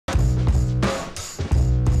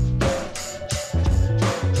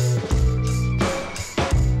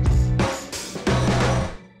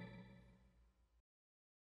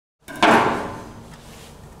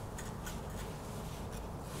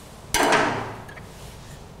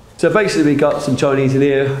So basically we got some Chinese in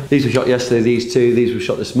here. These were shot yesterday, these two. These were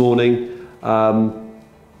shot this morning.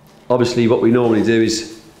 Obviously what we normally do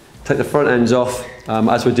is take the front ends off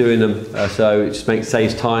as we're doing them, so it just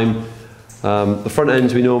saves time. The front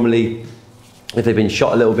ends we normally, if they've been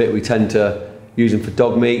shot a little bit, we tend to use them for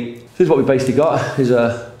dog meat. So this is what we basically got, is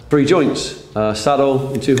 3 joints,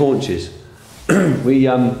 saddle and 2 haunches. We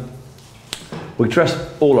dress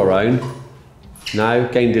all our own now.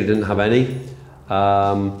 Game dealer didn't have any,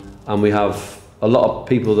 and we have a lot of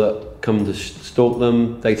people that come to stalk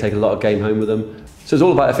them. They take a lot of game home with them. So it's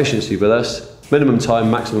all about efficiency with us. Minimum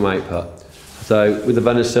time, maximum output. So with the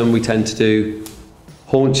venison, we tend to do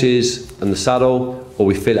haunches and the saddle, or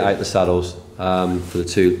we fill out the saddles for the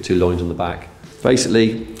two loins on the back.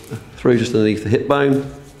 Basically, through just underneath the hip bone,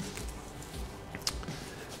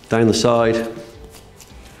 down the side,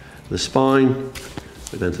 the spine,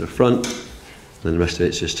 down to the front, and then the rest of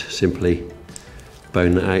it's just simply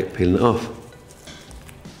boning it out, peeling it off.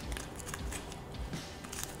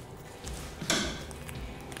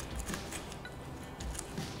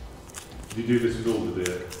 Do you do this with all the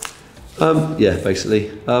deer? Yeah, basically.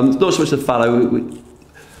 Not so much the fallow.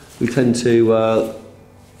 We tend to,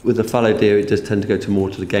 with the fallow deer, it does tend to go more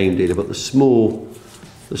to the game dealer. But the small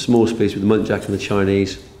species with the muntjac and the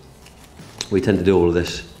Chinese, we tend to do all of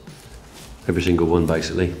this. Every single one,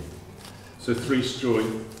 basically. So three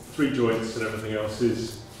joints and everything else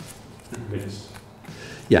is minced?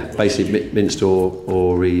 Yeah, basically minced,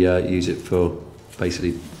 or we use it for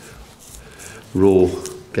basically raw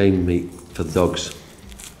game meat for the dogs.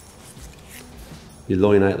 Your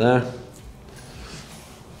loin out there.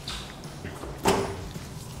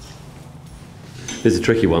 Here's a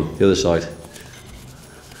tricky one, the other side.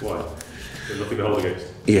 Why? There's nothing to hold against?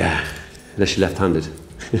 Yeah, unless you're left-handed.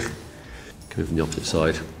 Coming from the opposite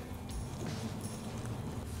side.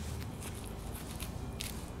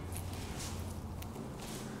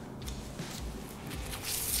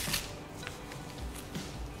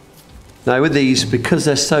 Now with these, because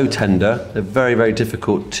they're so tender, they're very, very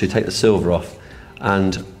difficult to take the silver off.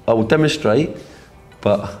 And I will demonstrate,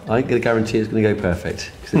 but I ain't going to guarantee it's going to go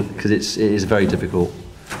perfect, because it is very difficult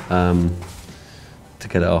to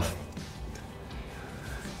get it off.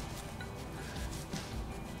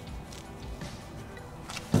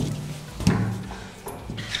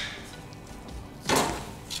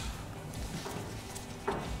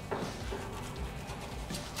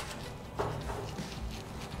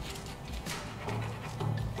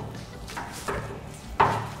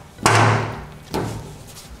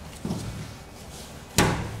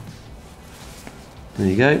 There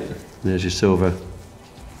you go, there's your silver.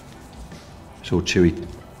 It's all chewy.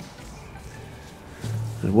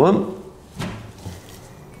 There's one.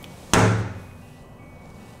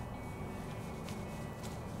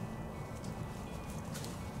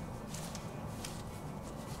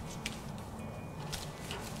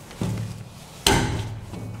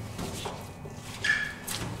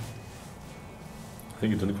 I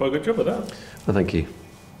think you've done quite a good job of that. Oh, thank you.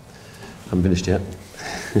 I haven't finished yet.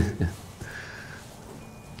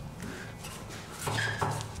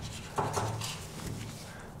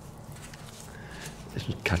 It's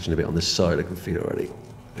just catching a bit on this side, I can feel it already.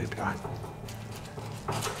 It'll be all right.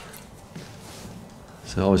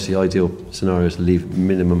 So obviously ideal scenario is to leave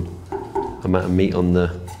minimum amount of meat on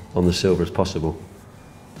the silver as possible.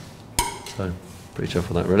 So pretty tough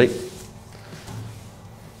for that really.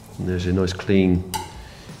 And there's a nice clean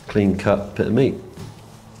cut bit of meat.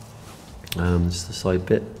 This is the side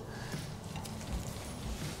bit.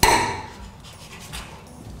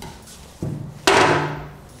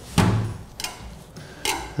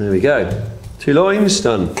 There we go. 2 loins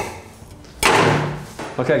done.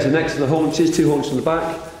 Okay, so next to the haunches, 2 haunches on the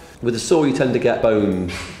back. With the saw you tend to get bone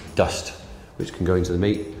dust, which can go into the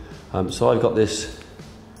meat. So I've got this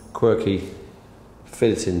quirky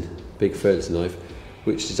big filleting knife,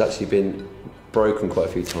 which has actually been broken quite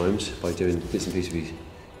a few times by doing bits and pieces we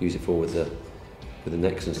use it for with the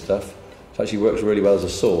necks and stuff. It actually works really well as a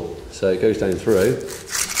saw. So it goes down through,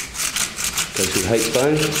 goes through the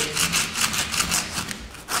H-bone.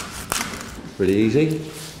 Really easy.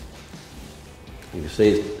 You can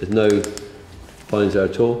see there's no fines there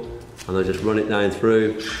at all, and I just run it down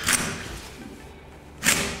through.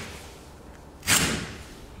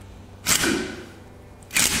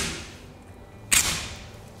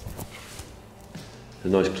 A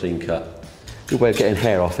nice clean cut. Good way of getting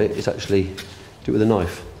hair off it is actually do it with a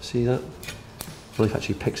knife. See that? The knife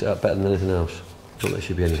actually picks it up better than anything else. Not that there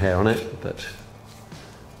should be any hair on it, but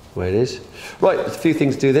the way it is. Right, there's a few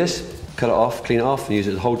things to do this. Cut it off, clean it off, and use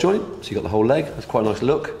it as a whole joint. So you've got the whole leg. That's quite a nice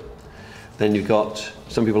look. Then you've got,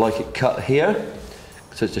 some people like it cut here,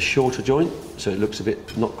 So it's a shorter joint, so it looks a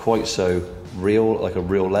bit not quite so real, like a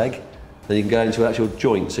real leg. Then you can go into an actual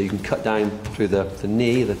joint, so you can cut down through the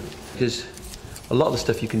knee, because a lot of the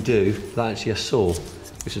stuff you can do without actually a saw,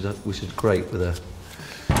 which is great with a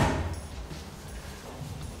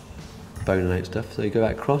bone and out stuff. So you go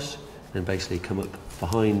out across and basically come up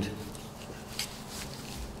behind,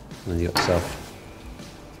 and then you got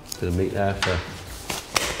yourself a bit of meat there for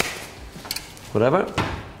whatever.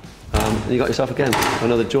 And you got yourself again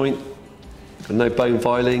another joint, got no bone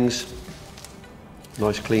filings,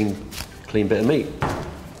 nice clean bit of meat.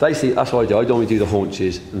 Basically, that's what I do. I normally do the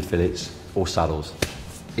haunches and fillets or saddles,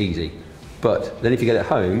 easy. But then if you get it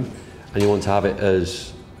home and you want to have it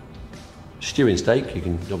as stewing steak, you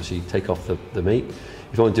can obviously take off the meat.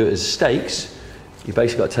 If you want to do it as steaks, you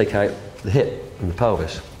basically got to take out the hip and the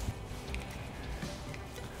pelvis.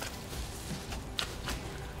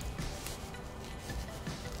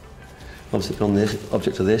 Obviously, on this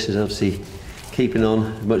object of this is obviously keeping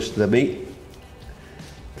on much of the meat,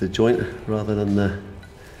 the joint, rather than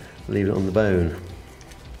leaving it on the bone,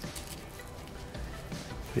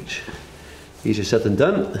 which easier said than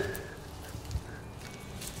done.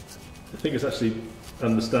 I think it's actually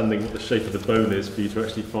understanding what the shape of the bone is for you to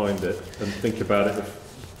actually find it and think about it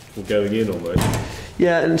before going in almost.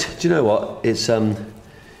 Yeah, and do you know what? It's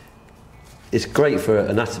great for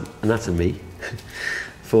anatomy.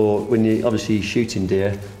 For when you're obviously shooting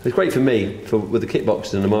deer. It's great for me with the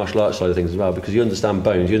kickboxing and the martial arts side of things as well, because you understand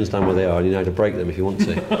bones, you understand where they are, and you know how to break them if you want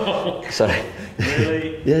to. So,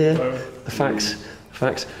 really? yeah. The facts.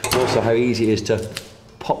 And also how easy it is to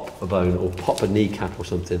pop a bone or pop a kneecap or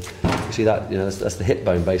something. You see that? You know, that's the hip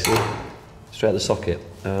bone basically, straight out the socket.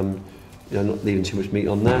 You know, not leaving too much meat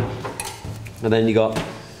on there. And then you got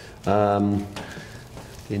the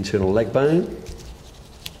internal leg bone.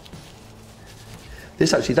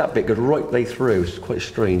 This actually, that bit goes right way through. It's quite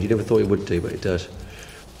strange. You never thought it would do, but it does.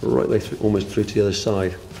 Right way through, almost through to the other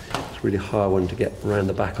side. It's a really hard one to get around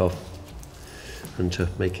the back of and to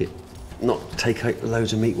make it not take out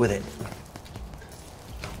loads of meat with it.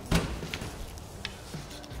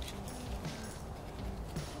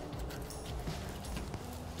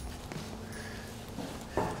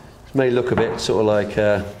 It may look a bit sort of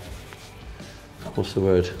like, what's the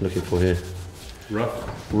word I'm looking for here?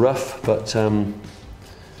 Rough, but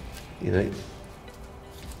you know,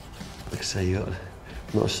 like I say, I'm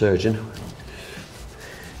not a surgeon.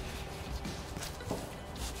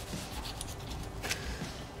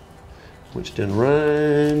 Which done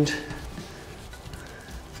round.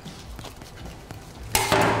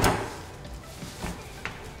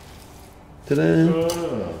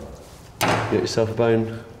 Ta-da! Get yourself a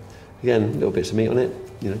bone. Again, little bits of meat on it.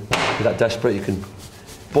 You know, if you're that desperate, you can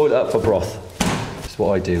boil it up for broth. That's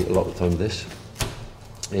what I do a lot of the time with this.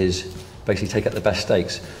 Is basically take out the best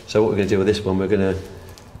steaks. So what we're going to do with this one, we're going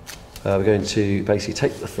to basically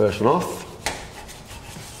take the first one off.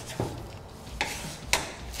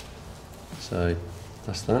 So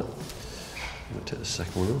that's that. I'm going to take the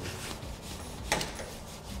second one off.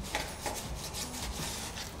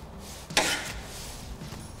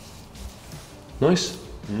 Nice.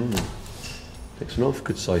 Next one off.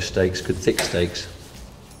 Good sized steaks, good thick steaks.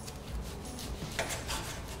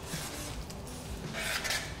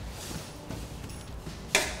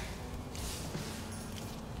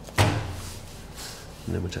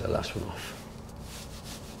 And then we'll take the last one off.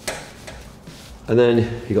 And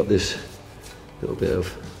then you got this little bit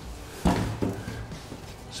of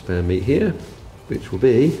spare meat here, which will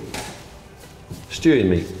be stewing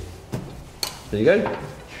meat. There you go.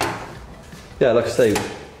 Yeah, like I say,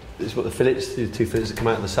 this is what the fillets, the two fillets that come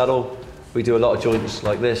out of the saddle. We do a lot of joints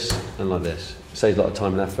like this and like this. It saves a lot of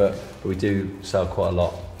time and effort, but we do sell quite a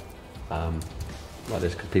lot like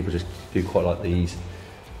this, because people just do quite like the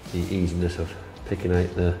easiness of picking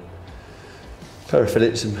out the pair of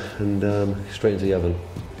fillets and straight into the oven.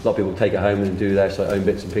 A lot of people take it home and do their own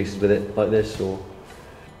bits and pieces with it, like this, or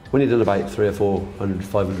when you've done about 300 or 400,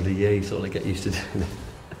 500 a year, you sort of get used to doing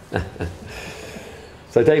it.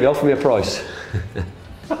 So David, offer me a price.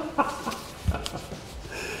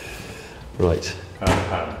 Right.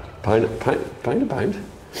 Pound a pound.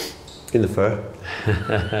 In the fur.